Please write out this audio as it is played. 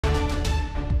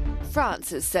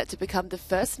France is set to become the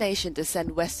first nation to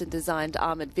send Western-designed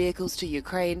armoured vehicles to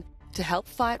Ukraine to help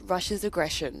fight Russia's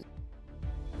aggression.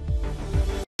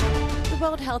 The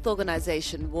World Health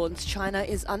Organization warns China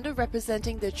is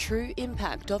underrepresenting the true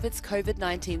impact of its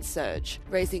COVID-19 surge,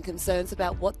 raising concerns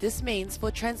about what this means for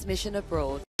transmission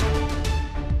abroad.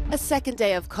 A second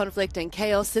day of conflict and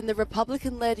chaos in the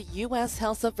Republican-led US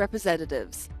House of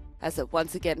Representatives, as it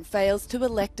once again fails to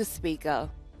elect a speaker.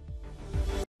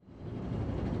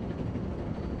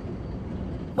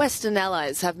 Western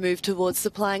allies have moved towards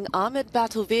supplying armoured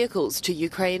battle vehicles to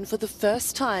Ukraine for the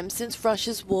first time since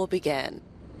Russia's war began.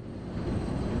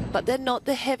 But they're not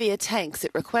the heavier tanks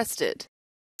it requested.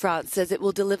 France says it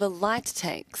will deliver light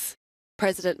tanks.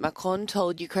 President Macron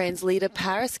told Ukraine's leader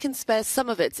Paris can spare some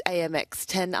of its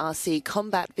AMX-10RC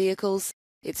combat vehicles.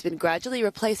 It's been gradually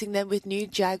replacing them with new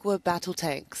Jaguar battle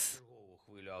tanks.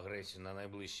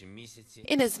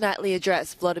 In his nightly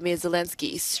address, Volodymyr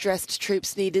Zelensky stressed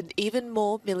troops needed even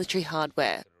more military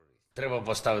hardware.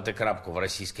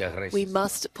 We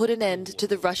must put an end to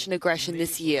the Russian aggression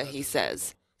this year, he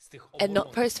says, and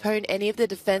not postpone any of the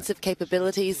defensive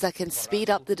capabilities that can speed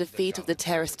up the defeat of the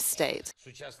terrorist state.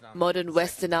 Modern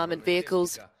Western armoured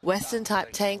vehicles,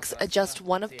 Western-type tanks are just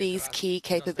one of these key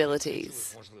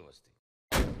capabilities.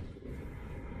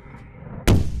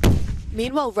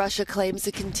 Meanwhile, Russia claims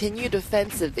a continued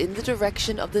offensive in the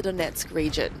direction of the Donetsk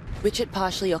region, which it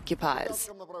partially occupies.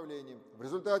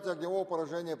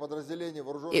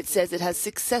 It says it has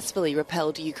successfully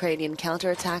repelled Ukrainian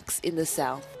counterattacks in the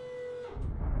south.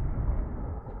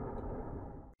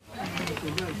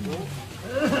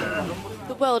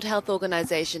 The World Health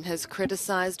Organization has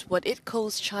criticized what it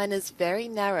calls China's very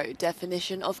narrow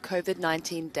definition of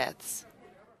COVID-19 deaths,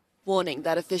 warning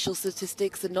that official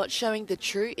statistics are not showing the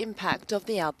true impact of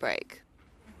the outbreak.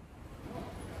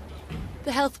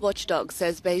 The health watchdog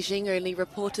says Beijing only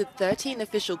reported 13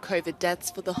 official COVID deaths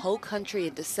for the whole country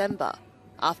in December,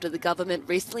 after the government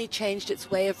recently changed its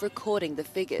way of recording the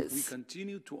figures. We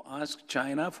continue to ask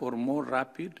China for more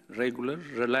rapid, regular,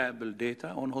 reliable data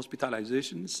on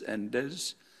hospitalizations and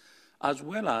deaths, as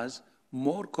well as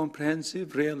more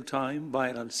comprehensive real-time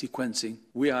viral sequencing.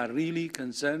 We are really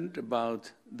concerned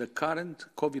about the current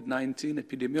COVID-19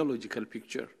 epidemiological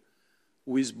picture,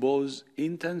 with both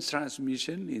intense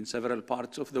transmission in several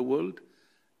parts of the world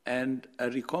and a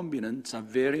recombinant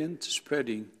subvariant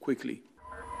spreading quickly.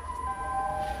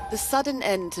 The sudden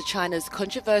end to China's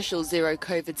controversial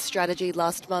zero-COVID strategy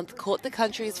last month caught the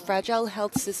country's fragile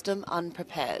health system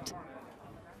unprepared.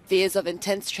 Fears of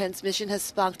intense transmission has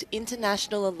sparked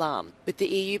international alarm, with the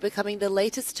EU becoming the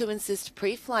latest to insist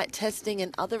pre-flight testing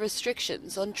and other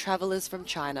restrictions on travellers from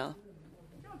China.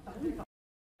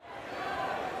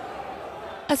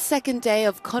 A second day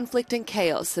of conflict and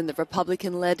chaos in the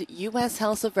Republican-led US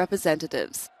House of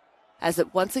Representatives, as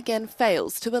it once again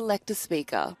fails to elect a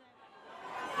speaker.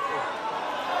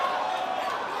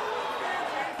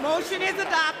 Motion is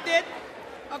adopted.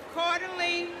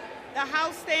 Accordingly, the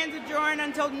House stands adjourned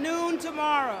until noon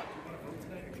tomorrow.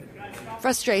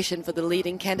 Frustration for the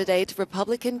leading candidate,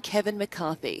 Republican Kevin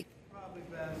McCarthy.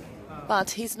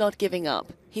 But he's not giving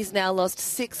up. He's now lost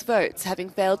 6 votes, having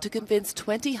failed to convince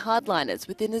 20 hardliners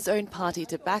within his own party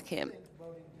to back him.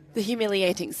 The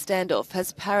humiliating standoff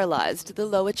has paralysed the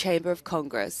lower chamber of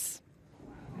Congress.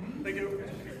 Thank you.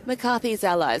 McCarthy's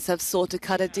allies have sought to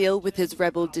cut a deal with his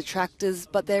rebel detractors,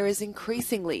 but there is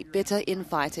increasingly bitter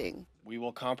infighting. We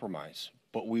will compromise,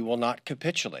 but we will not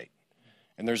capitulate.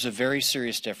 And there's a very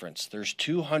serious difference. There's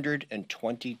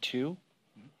 222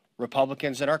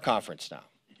 Republicans in our conference now.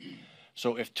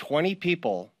 So if 20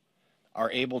 people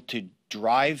are able to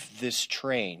drive this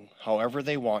train however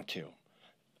they want to,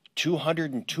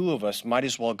 202 of us might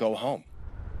as well go home.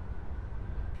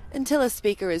 Until a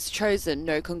speaker is chosen,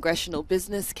 no congressional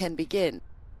business can begin.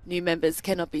 New members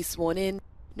cannot be sworn in,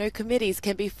 no committees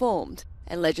can be formed,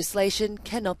 and legislation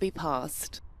cannot be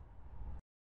passed.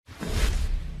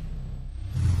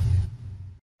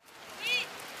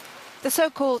 The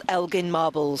so-called Elgin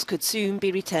marbles could soon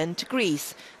be returned to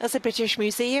Greece, as the British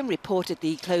Museum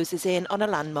reportedly closes in on a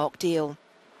landmark deal.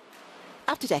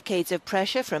 After decades of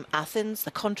pressure from Athens,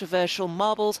 the controversial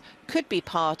marbles could be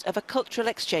part of a cultural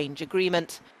exchange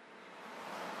agreement.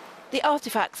 The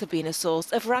artefacts have been a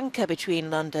source of rancour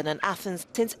between London and Athens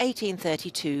since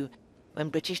 1832, when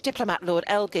British diplomat Lord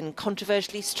Elgin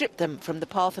controversially stripped them from the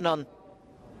Parthenon.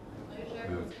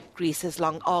 Greece has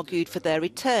long argued for their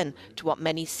return to what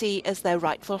many see as their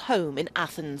rightful home in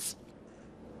Athens.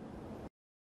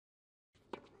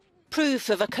 Proof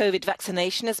of a COVID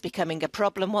vaccination is becoming a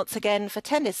problem once again for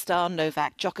tennis star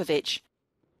Novak Djokovic.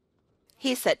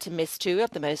 He's set to miss two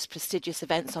of the most prestigious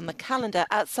events on the calendar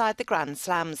outside the Grand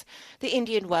Slams, the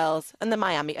Indian Wells and the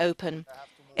Miami Open.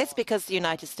 It's because the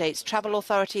United States travel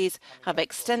authorities have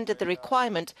extended the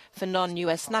requirement for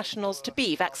non-US nationals to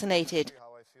be vaccinated.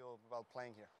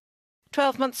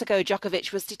 12 months ago,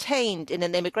 Djokovic was detained in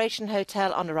an immigration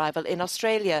hotel on arrival in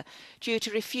Australia due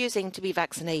to refusing to be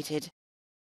vaccinated.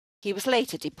 He was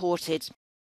later deported.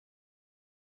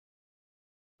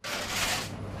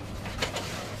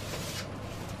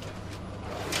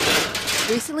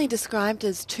 Recently described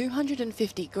as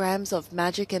 250 grams of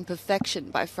magic and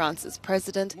perfection by France's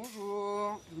president,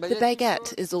 the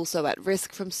baguette is also at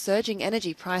risk from surging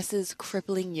energy prices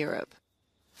crippling Europe.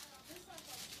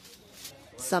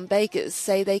 Some bakers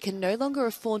say they can no longer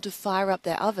afford to fire up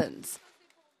their ovens,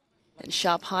 and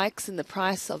sharp hikes in the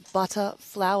price of butter,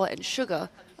 flour and sugar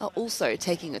are also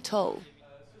taking a toll.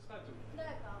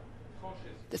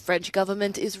 The French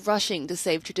government is rushing to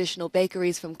save traditional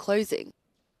bakeries from closing,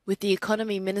 with the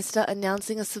economy minister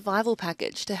announcing a survival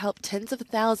package to help tens of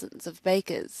thousands of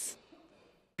bakers.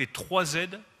 The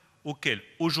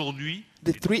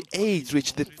three aids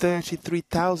which the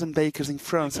 33,000 bakers in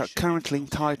France are currently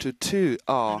entitled to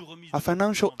are a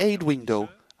financial aid window,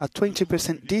 a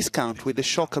 20% discount with the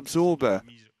shock absorber,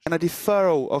 and a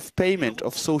deferral of payment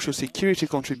of social security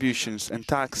contributions and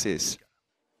taxes.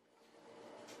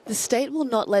 The state will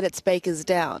not let its bakers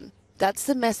down. That's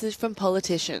the message from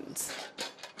politicians.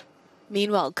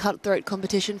 Meanwhile, cutthroat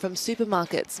competition from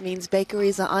supermarkets means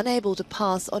bakeries are unable to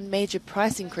pass on major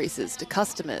price increases to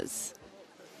customers.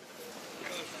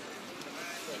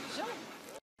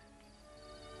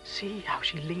 See how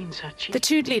she leans her cheek. The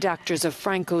two lead actors of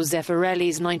Franco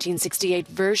Zeffirelli's 1968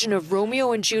 version of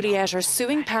Romeo and Juliet are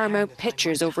suing Paramount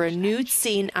Pictures over a nude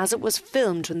scene as it was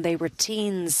filmed when they were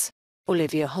teens.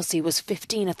 Olivia Hussey was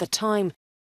 15 at the time,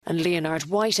 and Leonard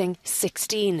Whiting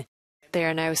 16. They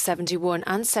are now 71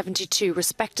 and 72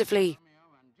 respectively.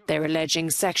 They're alleging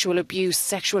sexual abuse,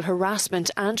 sexual harassment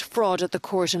and fraud at the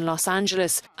court in Los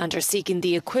Angeles and are seeking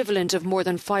the equivalent of more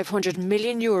than €500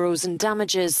 million in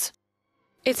damages.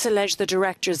 It's alleged the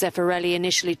director Zeffirelli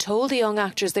initially told the young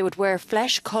actors they would wear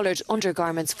flesh-coloured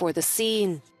undergarments for the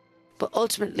scene, but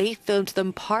ultimately filmed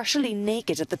them partially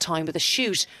naked at the time of the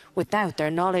shoot without their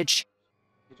knowledge.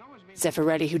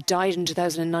 Zeffirelli, who died in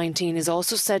 2019, is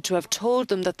also said to have told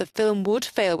them that the film would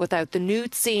fail without the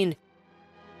nude scene.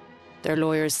 Their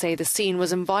lawyers say the scene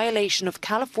was in violation of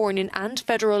Californian and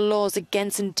federal laws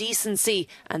against indecency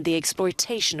and the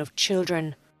exploitation of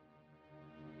children.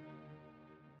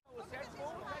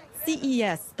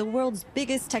 CES, the world's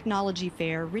biggest technology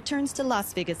fair, returns to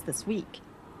Las Vegas this week.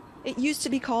 It used to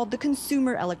be called the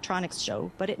Consumer Electronics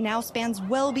Show, but it now spans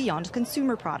well beyond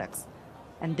consumer products.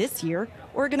 And this year,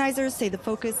 organizers say the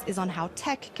focus is on how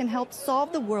tech can help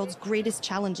solve the world's greatest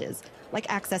challenges, like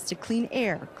access to clean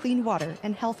air, clean water,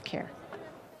 and health care.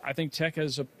 I think tech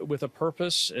with a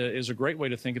purpose is a great way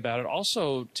to think about it.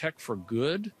 Also, tech for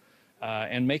good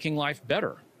and making life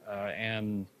better.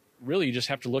 And really, you just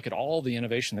have to look at all the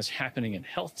innovation that's happening in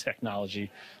health technology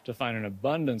to find an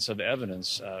abundance of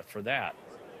evidence for that.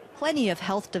 Plenty of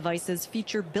health devices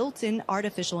feature built-in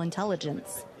artificial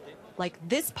intelligence, like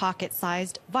this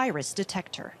pocket-sized virus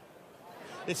detector.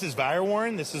 This is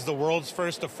ViroWarn. This is the world's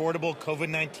first affordable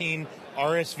COVID-19,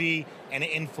 RSV, and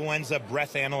influenza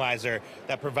breath analyzer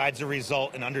that provides a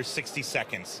result in under 60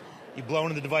 seconds. You blow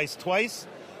into the device twice,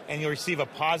 and you'll receive a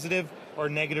positive or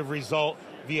negative result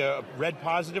via a red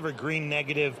positive or green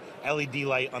negative LED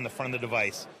light on the front of the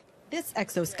device. This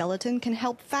exoskeleton can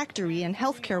help factory and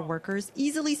healthcare workers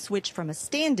easily switch from a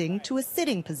standing to a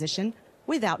sitting position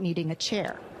without needing a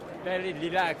chair. Very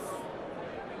relaxed,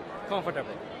 comfortable,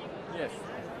 yes.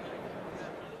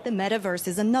 The metaverse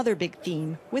is another big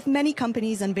theme, with many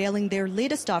companies unveiling their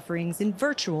latest offerings in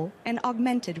virtual and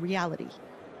augmented reality.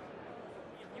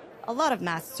 A lot of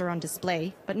masks are on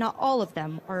display, but not all of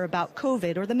them are about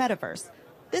COVID or the metaverse.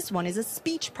 This one is a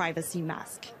speech privacy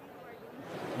mask.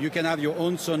 You can have your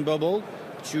own sound bubble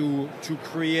to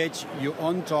create your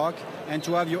own talk and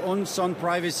to have your own sound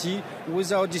privacy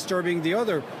without disturbing the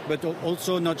other, but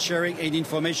also not sharing any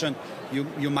information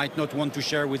you might not want to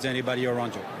share with anybody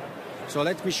around you. So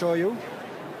let me show you.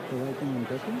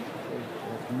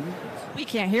 We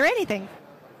can't hear anything.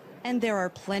 And there are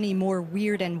plenty more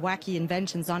weird and wacky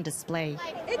inventions on display.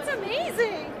 It's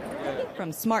amazing!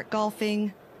 From smart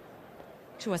golfing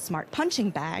to a smart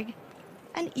punching bag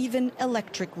and even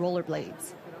electric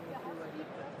rollerblades.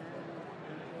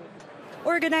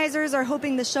 Organizers are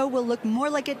hoping the show will look more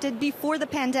like it did before the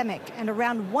pandemic, and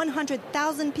around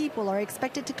 100,000 people are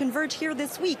expected to converge here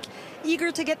this week,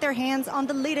 eager to get their hands on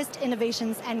the latest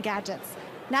innovations and gadgets.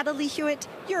 Natalie Hewitt,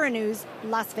 Euronews,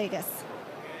 Las Vegas.